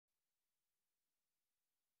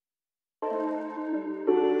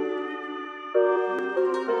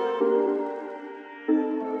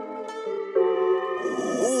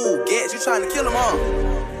trying to kill them all.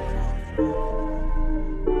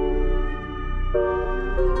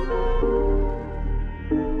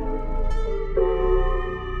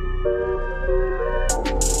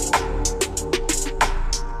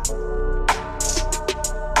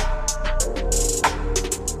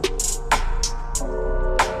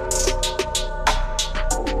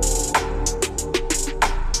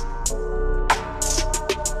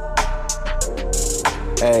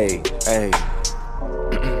 Hey,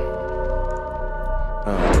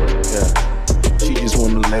 yeah. She just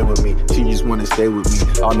wanna lay with me. She just wanna stay with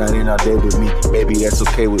me all night and all day with me. Baby, that's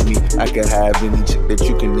okay with me. I could have any chick that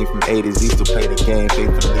you can name from A to Z to play the game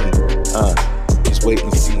faithfully. Just wait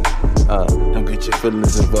and see. Don't get your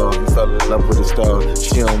feelings involved. You fell in love with a star.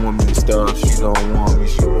 She don't want me to starve. She don't want me.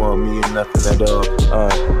 She want me and nothing at all.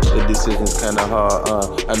 The decision's kinda hard.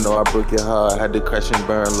 I know I broke your heart. Had to crash and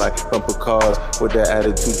burn like bumper cars. With that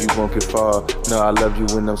attitude, you won't get far. No, I love you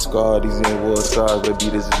when I'm scarred. These ain't war scars, baby.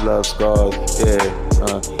 This is love scars. Yeah.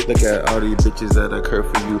 Look at all these bitches that I hurt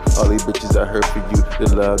for you. All these bitches I hurt for you.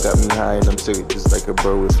 The love got me high and I'm sick just like a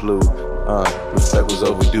bird with flu. Respect was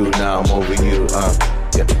overdue. Now I'm over you.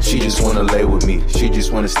 Yeah, she just wanna lay with me. She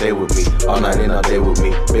just wanna stay with me all night and all day with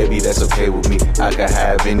me. Baby, that's okay with me. I could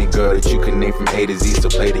have any girl that you can name from A to Z to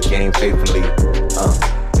play the game faithfully.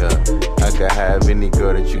 Yeah, I could have any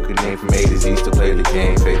girl that you can name from A to Z to play the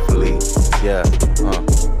game faithfully. Yeah,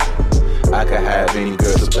 I could have any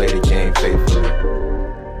girl to play the game faithfully.